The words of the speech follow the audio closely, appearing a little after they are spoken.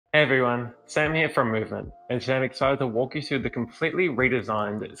Hey everyone, Sam here from Movement, and today I'm excited to walk you through the completely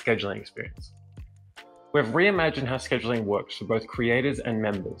redesigned scheduling experience. We've reimagined how scheduling works for both creators and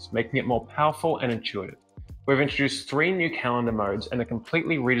members, making it more powerful and intuitive. We've introduced 3 new calendar modes and a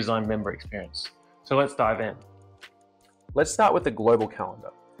completely redesigned member experience. So let's dive in. Let's start with the global calendar.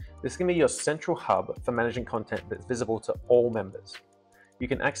 This can be your central hub for managing content that's visible to all members. You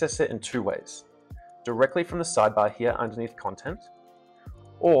can access it in 2 ways. Directly from the sidebar here underneath content,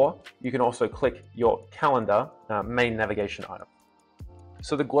 or you can also click your calendar main navigation item.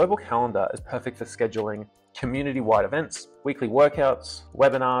 So the global calendar is perfect for scheduling community-wide events, weekly workouts,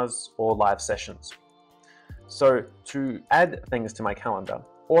 webinars, or live sessions. So to add things to my calendar,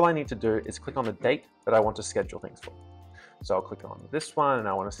 all I need to do is click on the date that I want to schedule things for. So I'll click on this one and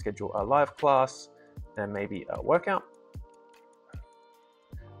I want to schedule a live class and maybe a workout.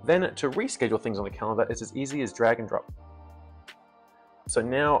 Then to reschedule things on the calendar, it's as easy as drag and drop. So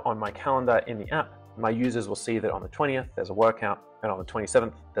now on my calendar in the app, my users will see that on the 20th, there's a workout, and on the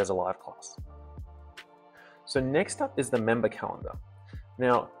 27th, there's a live class. So next up is the member calendar.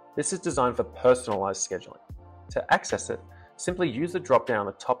 Now, this is designed for personalized scheduling. To access it, simply use the drop-down on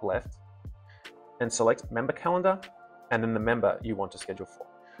the top left and select member calendar, and then the member you want to schedule for.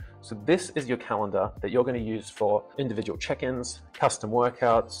 So this is your calendar that you're going to use for individual check-ins, custom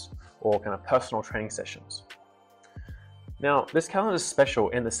workouts, or kind of personal training sessions. Now, this calendar is special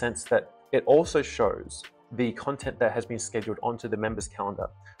in the sense that it also shows the content that has been scheduled onto the members calendar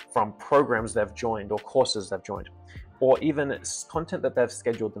from programs they've joined or courses they've joined, or even content that they've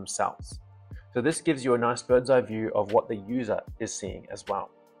scheduled themselves. So this gives you a nice bird's eye view of what the user is seeing as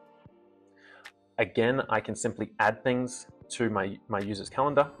well. Again, I can simply add things to my user's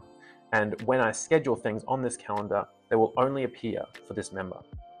calendar, and when I schedule things on this calendar, they will only appear for this member.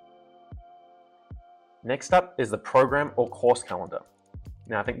 Next up is the program or course calendar.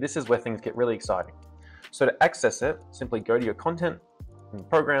 Now I think this is where things get really exciting. So to access it, simply go to your content and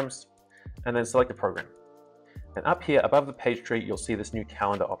programs and then select the program. And up here above the page tree, you'll see this new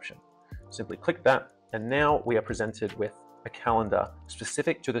calendar option. Simply click that and now we are presented with a calendar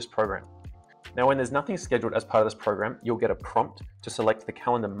specific to this program. Now when there's nothing scheduled as part of this program, you'll get a prompt to select the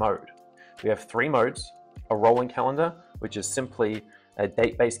calendar mode. We have 3 modes: a rolling calendar, which is simply a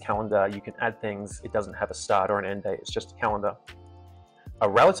date-based calendar. You can add things. It doesn't have a start or an end date. It's just a calendar. A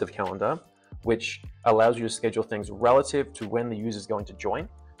relative calendar, which allows you to schedule things relative to when the user is going to join.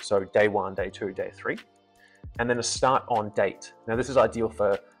 So day 1, day 2, day 3. And then a start on date. Now this is ideal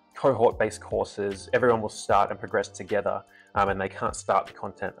for cohort-based courses. Everyone will start and progress together, and they can't start the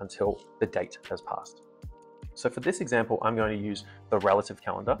content until the date has passed. So for this example, I'm going to use the relative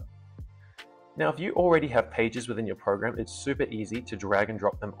calendar. Now, if you already have pages within your program, it's super easy to drag and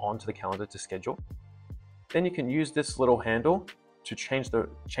drop them onto the calendar to schedule. Then you can use this little handle to change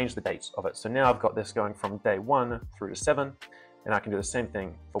the dates of it. So now I've got this going from day 1 through to 7, and I can do the same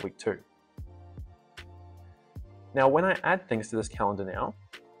thing for week 2. Now, when I add things to this calendar now,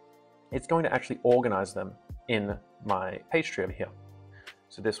 it's going to actually organize them in my page tree over here.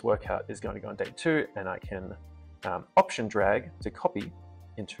 So this workout is going to go on day 2, and I can option drag to copy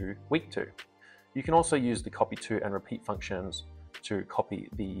into week 2. You can also use the copy to and repeat functions to copy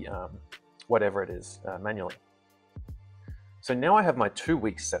the whatever it is manually. So now I have my 2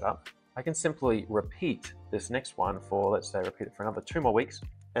 weeks set up. I can simply repeat this next one for, let's say, repeat it for another 2 more weeks.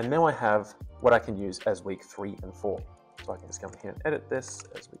 And now I have what I can use as week 3 and 4. So I can just come here and edit this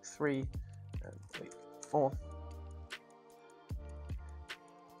as week 3 and week 4.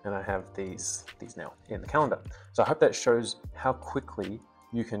 And I have these now in the calendar. So I hope that shows how quickly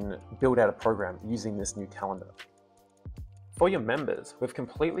you can build out a program using this new calendar. For your members, we've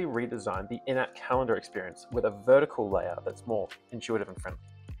completely redesigned the in-app calendar experience with a vertical layout that's more intuitive and friendly.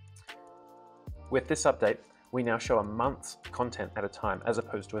 With this update, we now show a month's content at a time as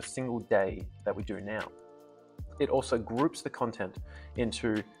opposed to a single day that we do now. It also groups the content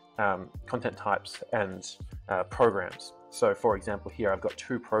into content types and programs. So for example, here I've got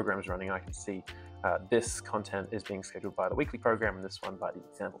 2 programs running. I can see this content is being scheduled by the weekly program and this one by the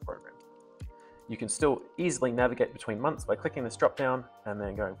example program. You can still easily navigate between months by clicking this drop down and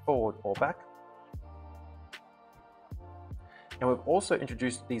then going forward or back. And we've also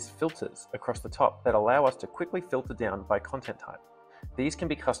introduced these filters across the top that allow us to quickly filter down by content type. These can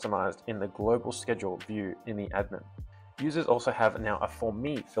be customized in the global schedule view in the admin. Users also have now a For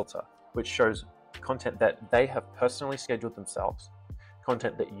Me filter, which shows content that they have personally scheduled themselves,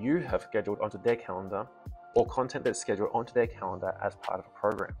 content that you have scheduled onto their calendar, or content that's scheduled onto their calendar as part of a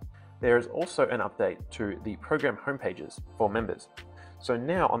program. There is also an update to the program homepages for members. So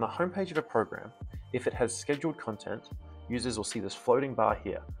now on the homepage of a program, if it has scheduled content, users will see this floating bar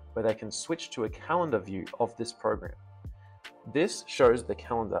here where they can switch to a calendar view of this program. This shows the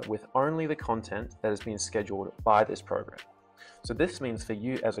calendar with only the content that has been scheduled by this program. So this means for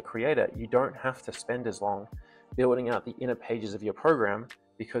you as a creator, you don't have to spend as long building out the inner pages of your program,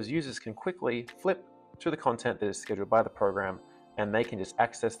 because users can quickly flip to the content that is scheduled by the program and they can just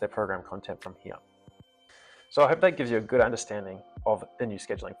access their program content from here. So I hope that gives you a good understanding of the new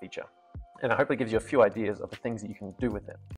scheduling feature. And I hope it gives you a few ideas of the things that you can do with it.